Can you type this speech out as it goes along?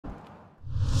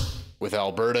With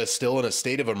Alberta still in a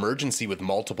state of emergency with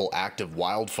multiple active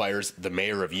wildfires, the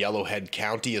mayor of Yellowhead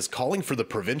County is calling for the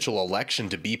provincial election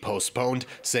to be postponed,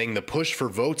 saying the push for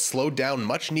votes slowed down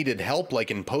much needed help like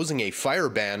imposing a fire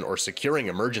ban or securing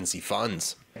emergency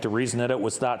funds. The reason that it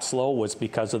was that slow was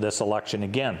because of this election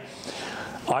again.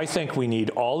 I think we need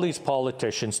all these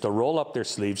politicians to roll up their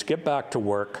sleeves, get back to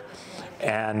work,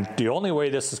 and the only way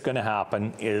this is going to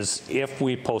happen is if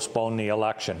we postpone the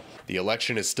election. The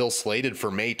election is still slated for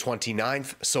May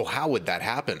 29th, so how would that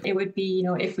happen? It would be,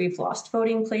 if we've lost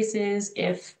voting places,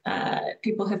 if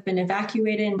people have been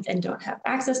evacuated and don't have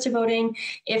access to voting,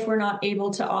 if we're not able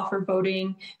to offer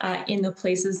voting in the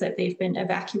places that they've been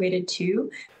evacuated to.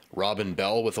 Robin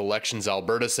Bell with Elections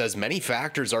Alberta says many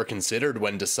factors are considered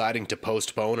when deciding to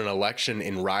postpone an election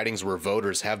in ridings where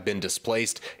voters have been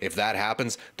displaced. If that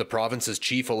happens, the province's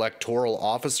chief electoral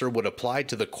officer would apply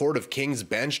to the Court of King's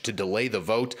Bench to delay the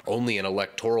vote, only in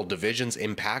electoral divisions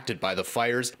impacted by the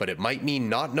fires, but it might mean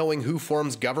not knowing who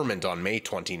forms government on May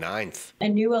 29th. A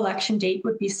new election date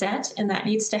would be set, and that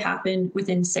needs to happen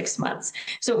within 6 months.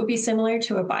 So it would be similar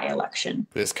to a by-election.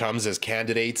 This comes as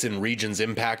candidates in regions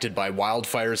impacted by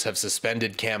wildfires have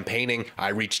suspended campaigning. I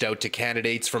reached out to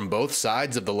candidates from both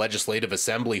sides of the Legislative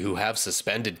Assembly who have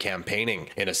suspended campaigning.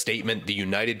 In a statement, the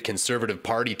United Conservative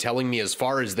Party telling me as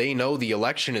far as they know, the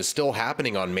election is still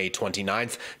happening on May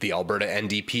 29th. The Alberta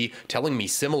NDP telling me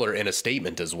similar in a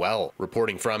statement as well.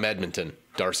 Reporting from Edmonton,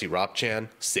 Darcy Ropchan,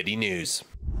 City News.